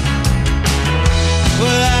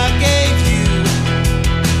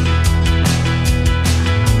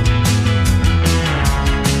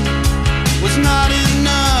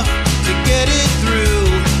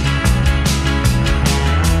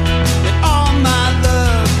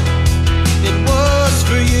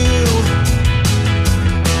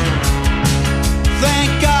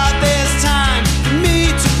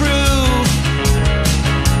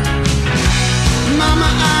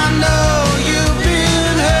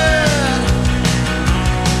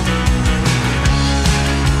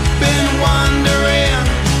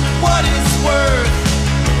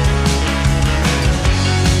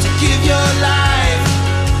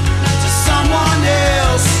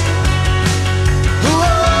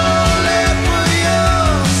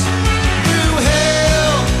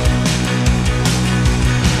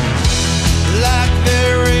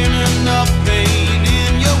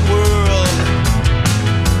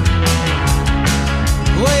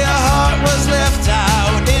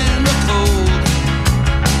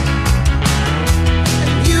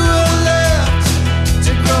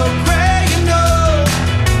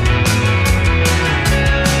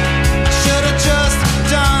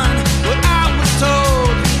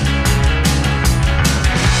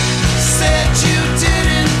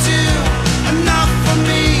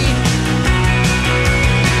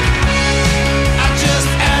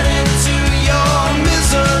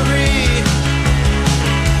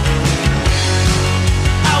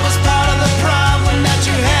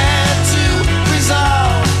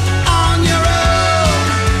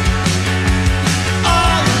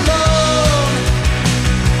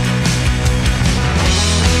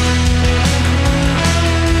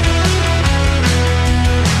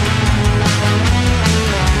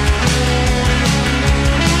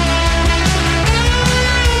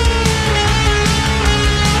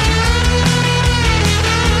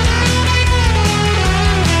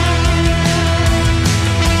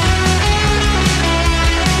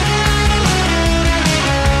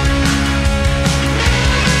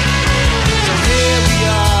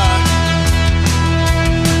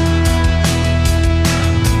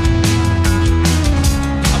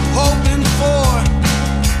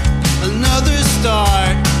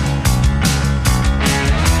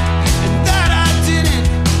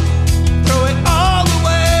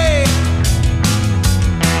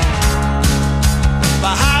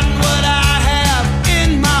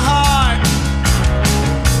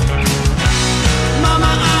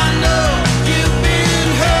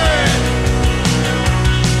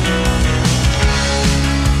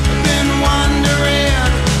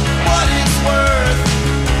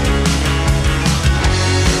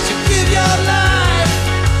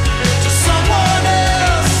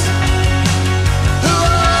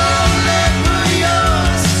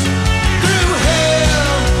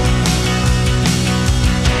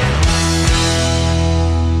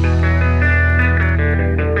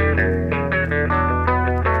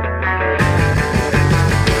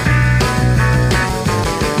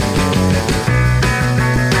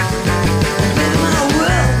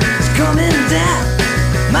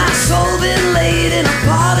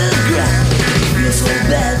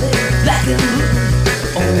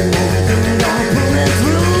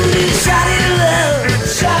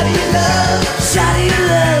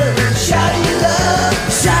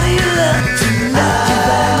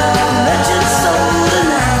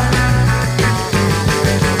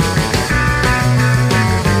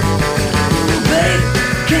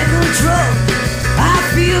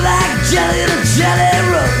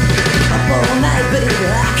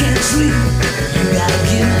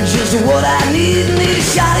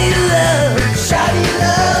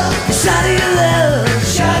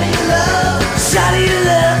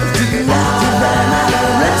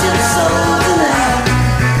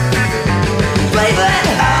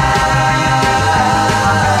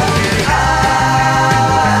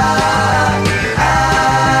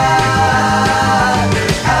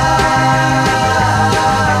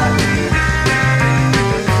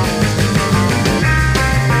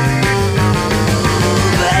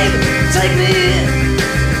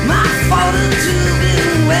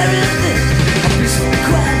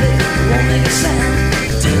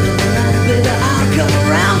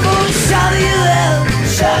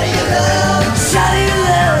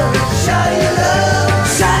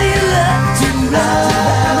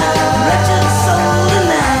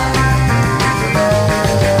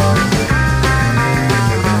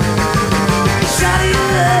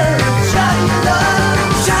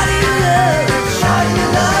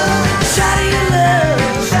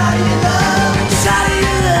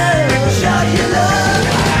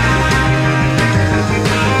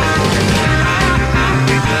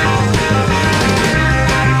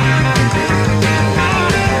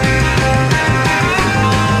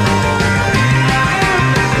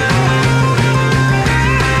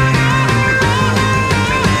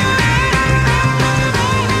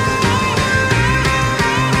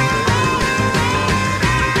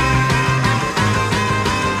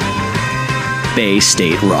 Bay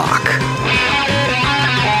State Rock.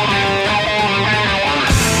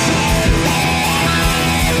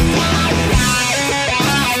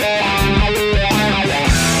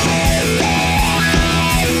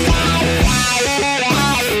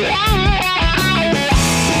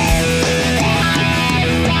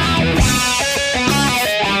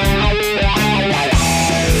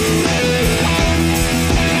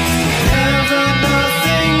 Never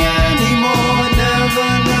nothing anymore, never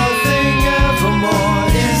nothing evermore.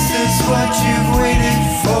 Is this what you've waited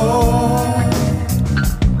for?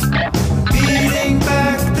 Beating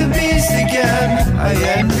back the beast again. I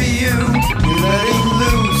envy you. You're letting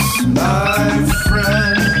loose, my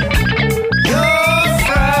friend. Your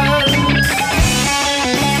friend.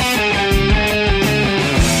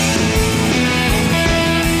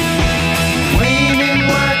 Waning,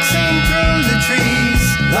 waxing through the trees.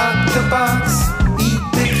 Lock the box, eat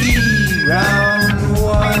the key. Round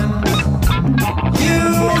one,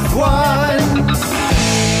 you've won.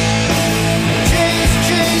 Chase,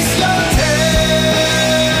 chase your tail.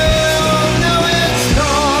 Now it's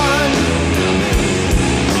gone.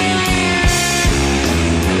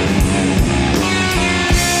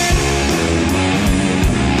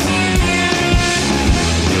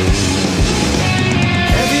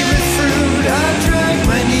 Heavy with fruit, I drag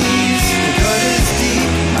my knees. The gut is deep,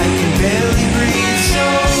 I can barely breathe. So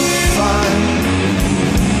fun,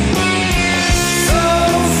 so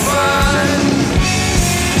fun.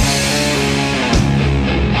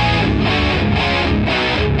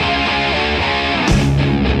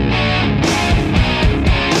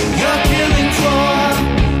 You're killing for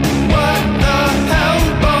what the hell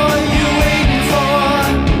are you waiting for?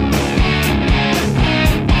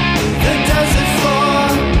 The desert floor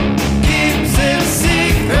keeps its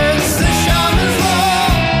secrets, the shaman's law.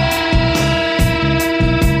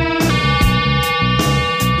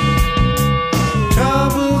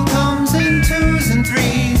 Trouble comes in twos and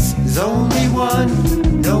threes. There's only one,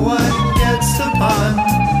 no one gets the pun.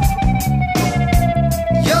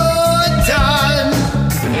 You're done.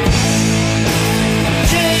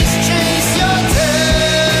 Chase, chase your tail.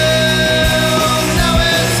 Now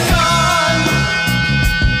it's gone.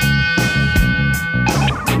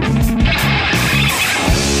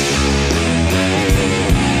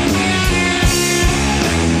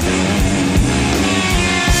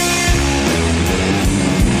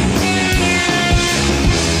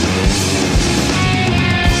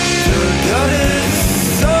 The gut is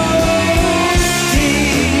so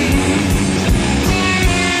deep,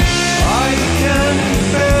 I can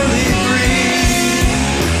barely breathe.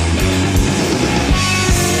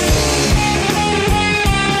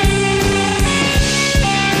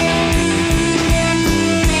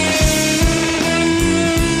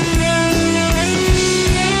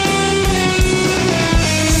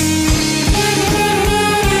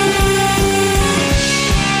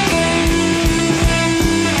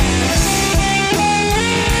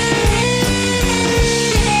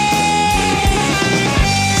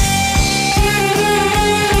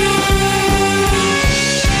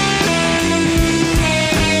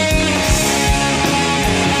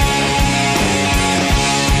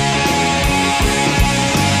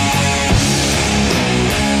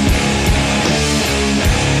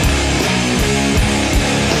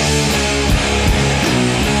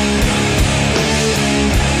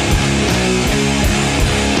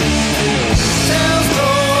 Tales go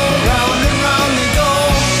round and round they go.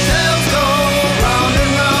 Tales go round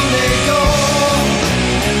and round they go.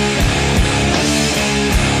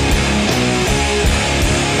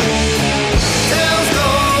 Tales go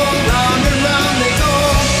round and round they go.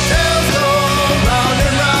 Tales go round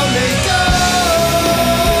and round they go.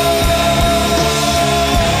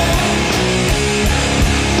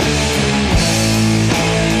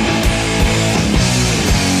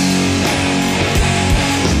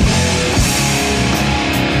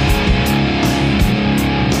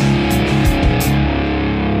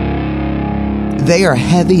 They are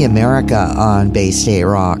Heavy America on Bay State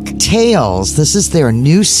Rock. Tales, this is their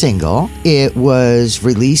new single. It was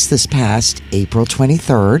released this past April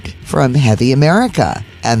 23rd from Heavy America.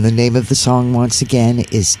 And the name of the song, once again,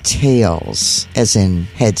 is Tales, as in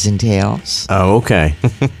heads and tails. Oh, okay.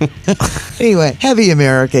 Anyway, Heavy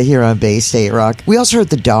America here on Bay State Rock. We also heard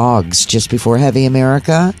The Dogs just before Heavy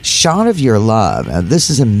America. Shot of Your Love. Now,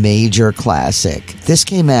 this is a major classic. This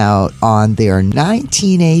came out on their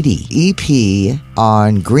 1980 EP,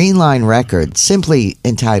 on Green Line Records, simply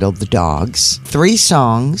entitled The Dogs. 3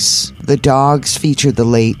 songs. The Dogs featured the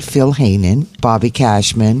late Phil Heyman, Bobby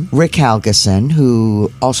Cashman, Rick Halgeson,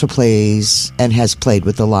 who also plays and has played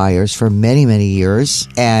with the Liars for many, many years,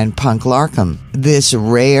 and Punk Larkham. This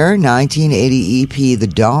rare 1980 EP, The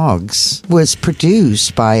Dogs, was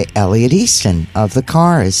produced by Elliot Easton of The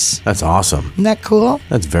Cars. That's awesome. Isn't that cool?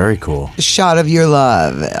 That's very cool. Shot of Your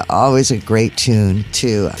Love, always a great tune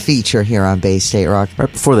to feature here on Bay State Rock.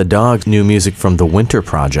 Right before The Dogs, new music from The Winter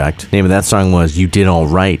Project. Name of that song was You Did All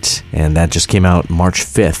Right, and that just came out March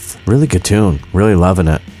 5th. Really good tune. Really loving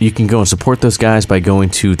it. You can go and support those guys by going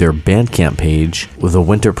to their Bandcamp page with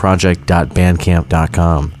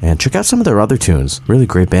thewinterproject.bandcamp.com and check out some of their other tunes. Really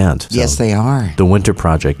great band. Yes, they are. The Winter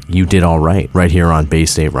Project, You Did All right here on Bay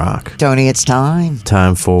State Rock. Tony, it's time.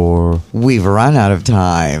 Time for... We've run out of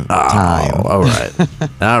time. All right.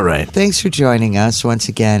 All right. Thanks for joining us once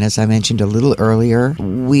again. As I mentioned a little earlier,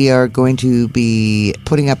 we are going to be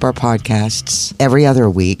putting up our podcasts every other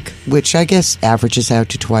week, which I guess averages out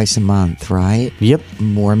to twice a month, right? Yep.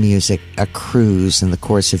 More music accrues in the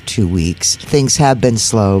course of 2 weeks. Things have been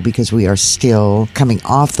slow because we are still coming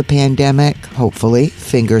off the pandemic, hopefully,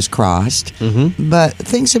 fingers crossed. But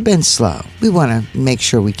things have been slow. We want to make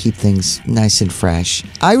sure we keep things nice and fresh.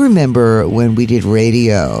 I remember when we did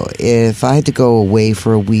radio, if I had to go away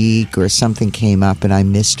for a week or something came up and I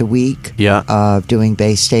missed a week of doing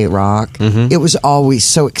Bay State Rock, it was always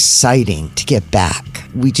so exciting to get back.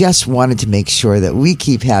 We just wanted to make sure that we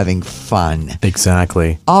keep having fun.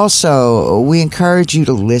 Exactly. Also, we encourage you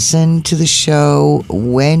to listen to the show.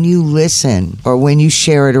 When you listen or when you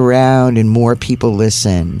share it around and more people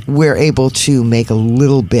listen, we're able to make a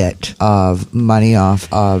little bit of money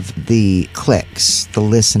off of the clicks, the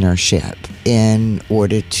listenership, in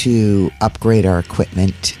order to upgrade our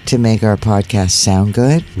equipment to make our podcast sound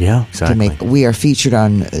good. Yeah, exactly. We are featured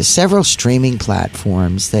on several streaming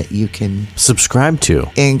platforms that you can subscribe to,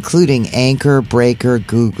 including Anchor, Breaker,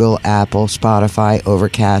 Google, Apple, Spotify,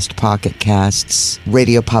 Overcast, Pocket Casts,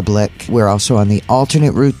 Radio Public. We're also on the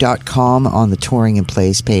alternateroute.com on the Touring in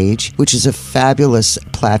Place page, which is a fabulous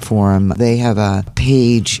platform. They have a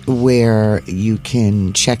page where you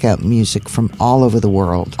can check out music from all over the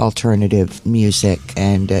world, alternative music,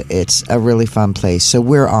 and it's a really fun place. So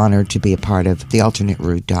we're honored to be a part of the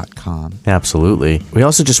alternateroute.com. Absolutely. We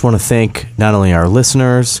also just want to thank not only our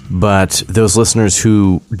listeners, but those listeners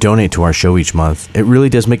who donate to our show each month. It really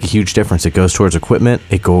does make a huge difference. It goes towards equipment,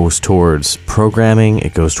 it goes towards programming,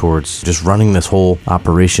 it goes towards just running this whole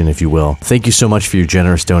operation, if you will. Thank you so much for your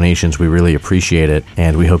generous donations. We really appreciate it,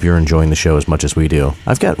 and we hope you're enjoying the show as much as we do.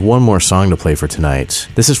 I've got one more song to play for tonight.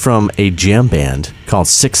 This is from a jam band called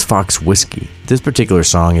Six Fox Whiskey. This particular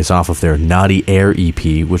song is off of their Naughty Air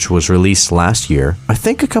EP, which was released last year. I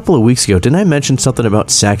think a couple of weeks ago, didn't I mention something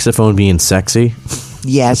about saxophone being sexy?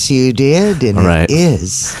 Yes, you did, and right. It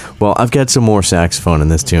is. Well, I've got some more saxophone in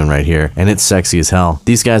this tune right here, and it's sexy as hell.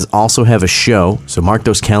 These guys also have a show, so mark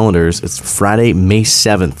those calendars. It's Friday, May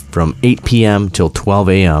 7th from 8 p.m. till 12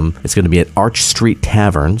 a.m. It's going to be at Arch Street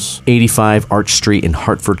Taverns, 85 Arch Street in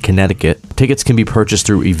Hartford, Connecticut. Tickets can be purchased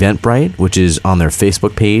through Eventbrite, which is on their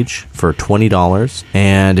Facebook page for $20.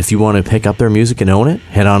 And if you want to pick up their music and own it,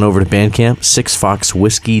 head on over to Bandcamp,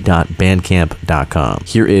 sixfoxwhiskey.bandcamp.com.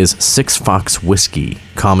 Here is Six Fox Whiskey,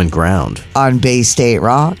 Common Ground. On Bay State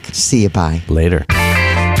Rock. See you, bye. Later.